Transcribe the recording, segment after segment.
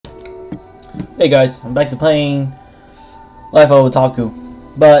Hey guys, I'm back to playing Life of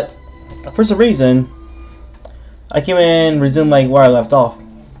Otaku, but for some reason I came in and resumed like where I left off.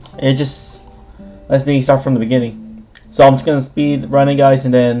 It just lets me start from the beginning. So I'm just gonna speed running, guys,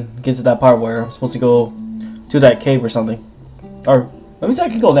 and then get to that part where I'm supposed to go to that cave or something. Or let me see if I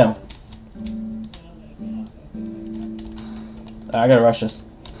can go down. I gotta rush this.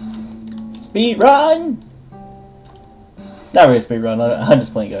 Speed run! Not really a speed run. I'm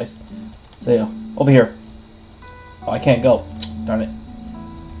just playing, guys. So yeah, over here. Oh, I can't go. Darn it.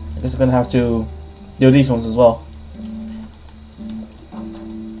 I guess I'm gonna have to do these ones as well.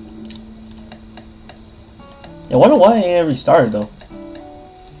 I wonder why I restarted though.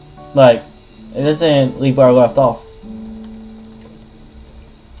 Like, it doesn't leave where I left off.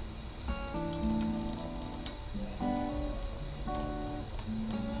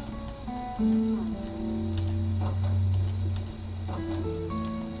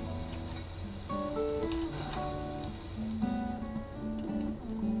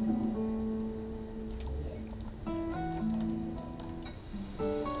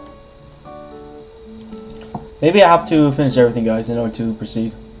 Maybe I have to finish everything, guys, in order to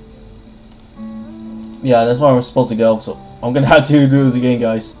proceed. Yeah, that's where we're supposed to go, so I'm gonna have to do this again,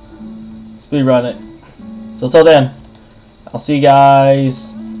 guys. Speed run it. So till then, I'll see you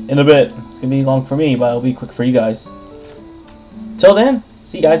guys in a bit. It's gonna be long for me, but it'll be quick for you guys. Till then,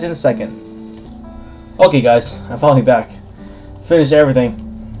 see you guys in a second. Okay, guys, I'm finally back. Finished everything.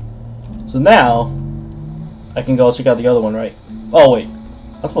 So now, I can go check out the other one, right? Oh wait,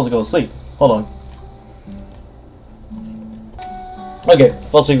 I'm supposed to go to sleep. Hold on. Okay,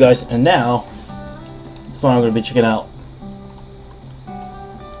 fall asleep, guys, and now this one I'm going to be checking out.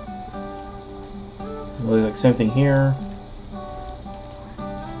 Looks like same thing here.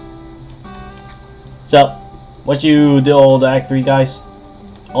 So, once you do all the Act 3, guys,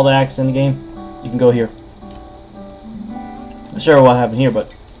 all the acts in the game, you can go here. Not sure what happened here,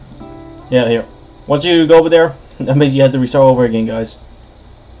 but yeah, here. Once you go over there, that means you have to restart over again, guys.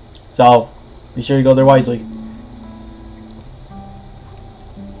 So, be sure you go there wisely.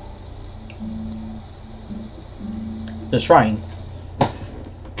 The shrine.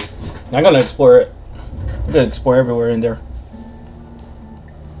 I'm gonna explore it. I'm gonna explore everywhere in there.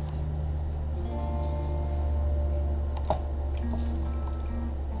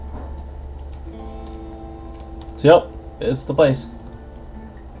 So, yep, it's the place.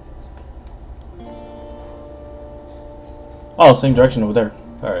 Oh, same direction over there.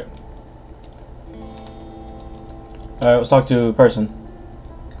 Alright. Alright, let's talk to a person.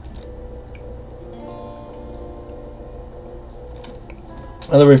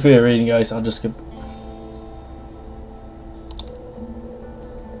 I'll wait for your reading, guys. I'll just skip.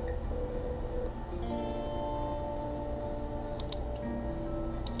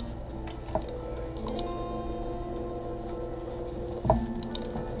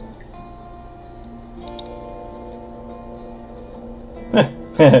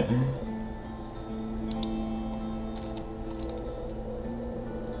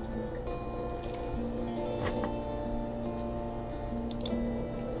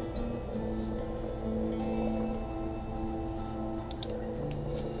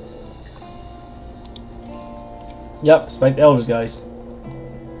 Yep, respect the elders, guys.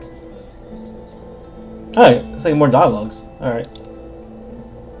 Alright, it's like more dialogues. Alright.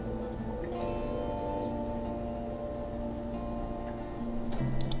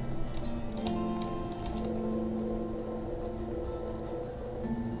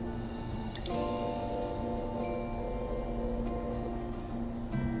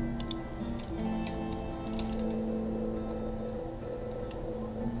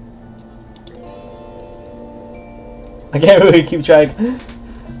 I can't really keep track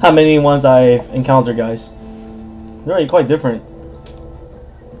how many ones I've encountered, guys. They're really quite different.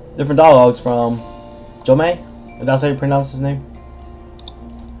 Different dialogues from Jomei, if that's how you pronounce his name.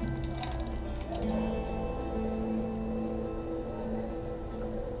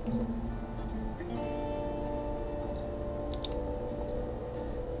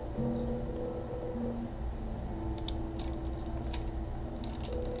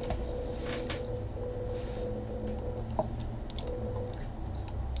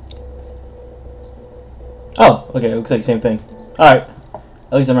 Oh, okay, it looks like the same thing. Alright,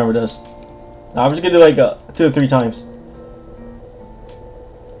 at least I remember this. Now, I'm just gonna do like 2 or 3 times.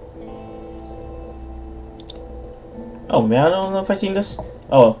 Oh man, I don't know if I've seen this.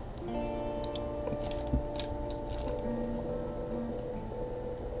 Oh well.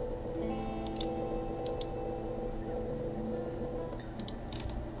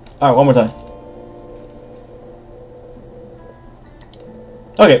 Alright, one more time.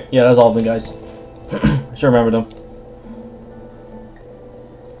 Okay, yeah, that's all of them, guys. I should remember them.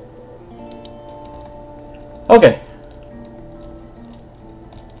 Okay.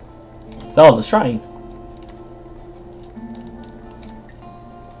 So, the shrine.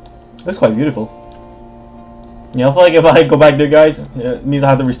 Looks quite beautiful. Yeah, I feel like if I go back there, guys, it means I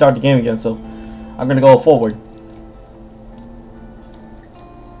have to restart the game again, so I'm gonna go forward.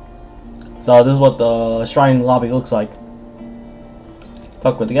 So this is what the shrine lobby looks like.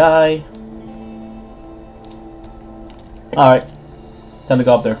 Talk with the guy. Alright. Time to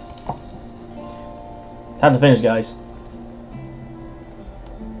go up there. Time to finish, guys.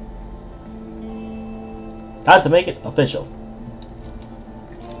 Time to make it official.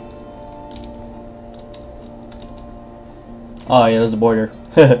 Oh yeah, there's the border.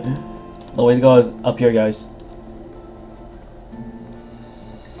 The way to go is up here, guys.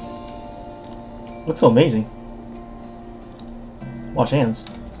 Looks so amazing. Wash hands.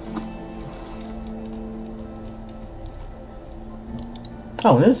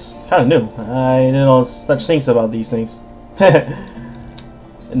 Oh, this is kind of new. I didn't know such things about these things.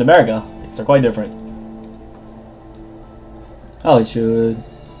 In America, things are quite different. Oh, you should.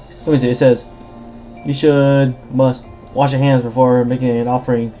 Let me see. It says you must wash your hands before making an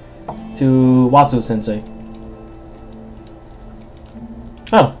offering to Watsu Sensei.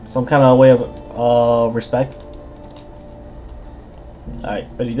 Oh, some kind of way of respect.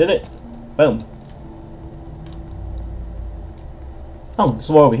 Alright, but he did it. Boom. Oh, there's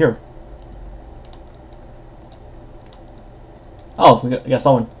more over here. Oh, we got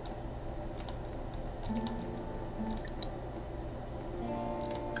someone.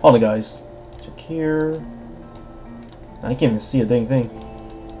 All the guys. Check here. I can't even see a dang thing.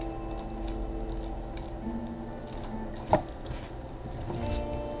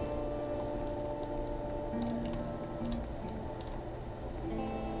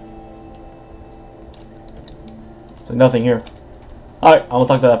 So nothing here. Alright, I'm gonna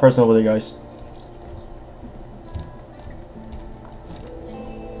talk to that person over there, guys.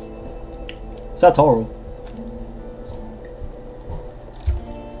 Is that horrible?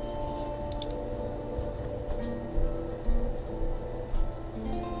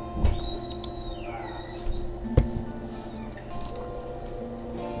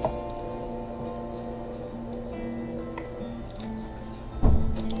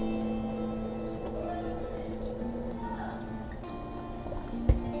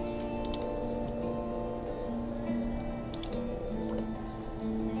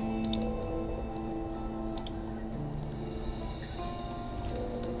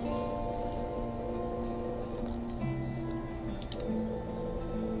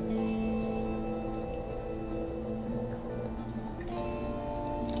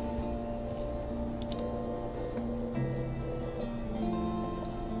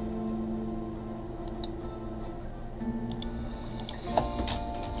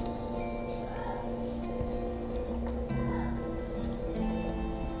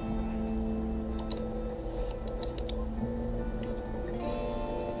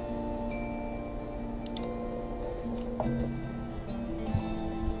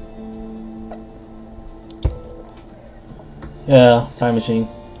 Yeah, time machine.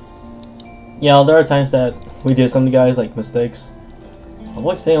 Yeah, there are times that we did some guys like mistakes. I'm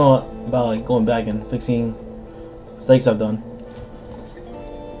always thinking about like going back and fixing mistakes I've done.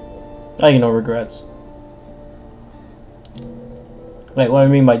 I get no regrets. Like what I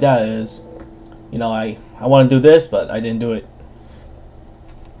mean by that is, you know, I want to do this, but I didn't do it.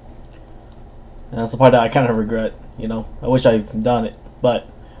 And that's the part that I kind of regret. You know, I wish I'd done it, but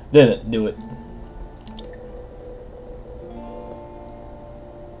didn't do it.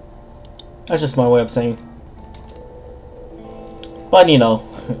 That's just my way of saying. But you know,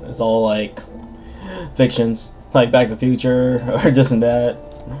 it's all like fictions, like Back to the Future or this and that.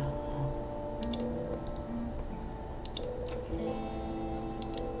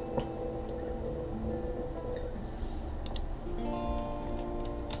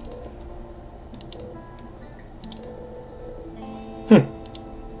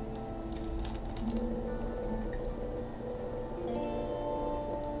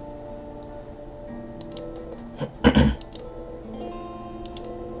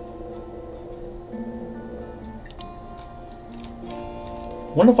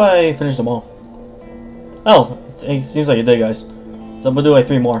 Wonder if I finished them all. Oh, it seems like it did, guys. So I'm gonna do like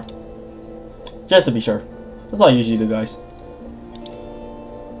 3 more, just to be sure. That's all I usually do, guys.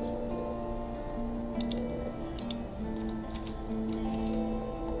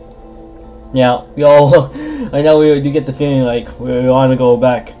 Yeah, we all. I know we do get the feeling like we want to go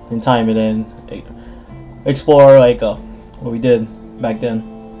back in time and then explore like what we did back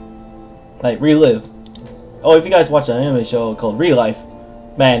then. like relive. Oh, if you guys watch an anime show called Real Life,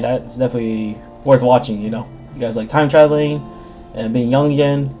 man, that's definitely worth watching. You know, if you guys like time traveling and being young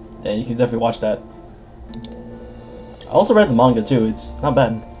again, then you can definitely watch that. I also read the manga too. It's not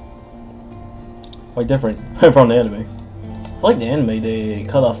bad. Quite different from the anime. I feel like the anime they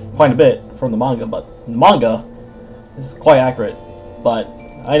cut off quite a bit from the manga, but the manga is quite accurate. But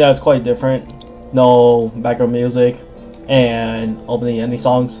I know it's quite different. No background music and opening ending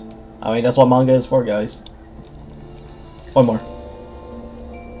songs. I mean, that's what manga is for, guys. One more.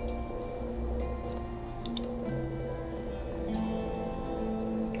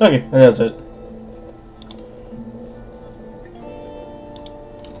 Okay, that's it.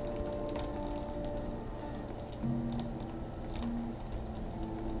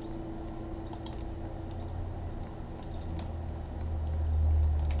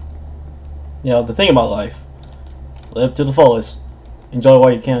 You know, the thing about life, live to the fullest, enjoy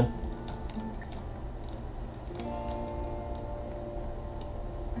while you can.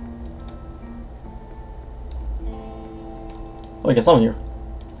 Oh, I got someone here.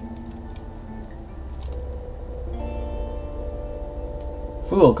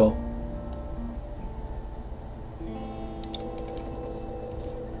 Fuoko.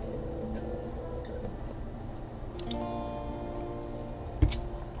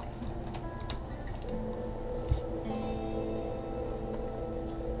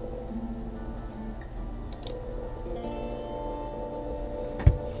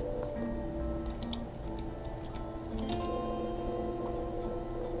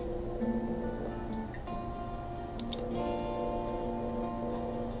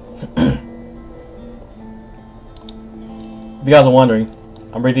 If you guys are wondering,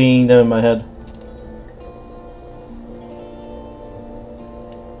 I'm reading them in my head.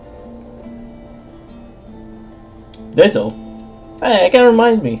 Ditto? Hey, it kind of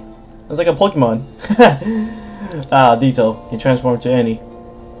reminds me. It's like a Pokemon. Ditto can transform to any.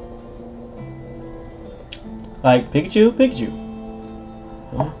 Like Pikachu, Pikachu.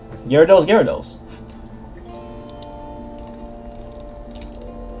 Gyarados, Gyarados.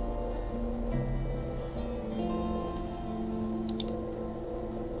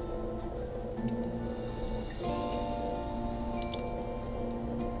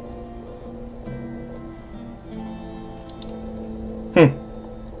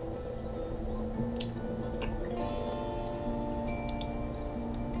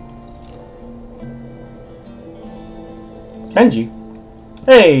 Kenji?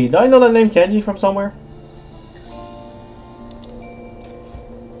 Hey, do I know that name Kenji from somewhere?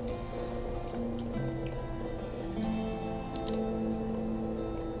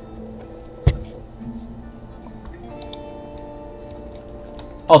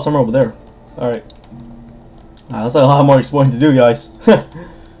 Oh, somewhere over there. Alright. That's a lot more exploring to do, guys.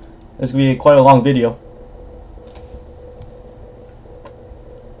 This could be quite a long video.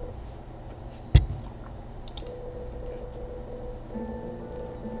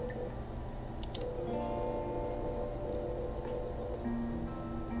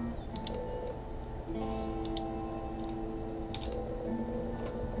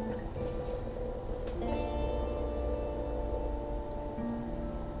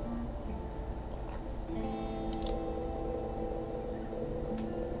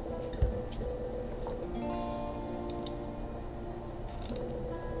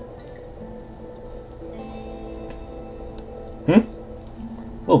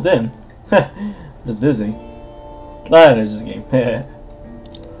 Oh, then. Just visiting. Ah, there's this game.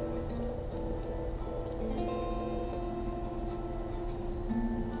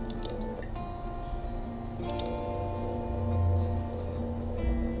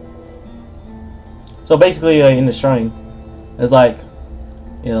 So basically, in the shrine, it's like,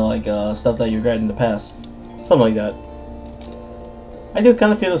 you know, like stuff that you regret in the past, something like that. I do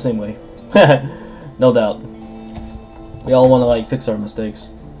kind of feel the same way, no doubt. We all want to like fix our mistakes,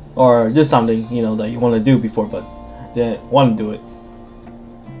 or do something, you know, that you want to do before, but didn't want to do it.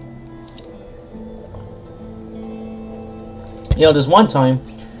 You know, this one time,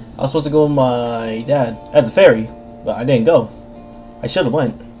 I was supposed to go with my dad at the ferry, but I didn't go. I should have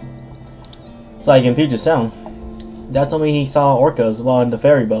went. It's like in Puget Sound. Dad told me he saw orcas on the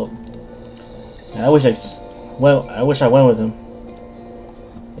ferry boat. And I wish I went with him.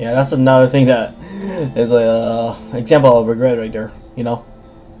 Yeah, that's another thing that is a example of regret right there. You know,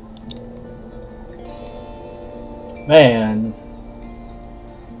 man.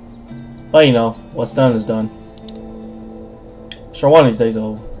 But you know, what's done is done. Sure, one of these days I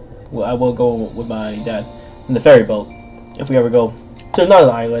will go with my dad in the ferry boat if we ever go to another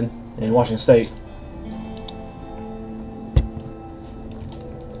island in Washington State.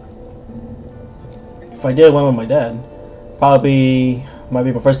 if I did one with my dad, probably might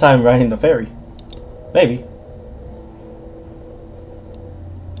be my first time riding the ferry. Maybe.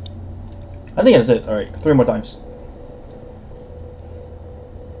 I think that's it. Alright, 3 more times.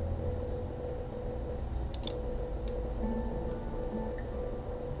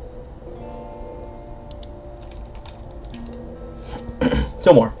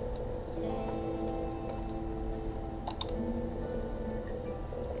 Two more.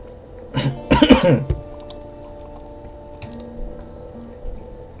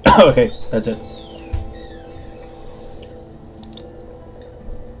 Okay, that's it.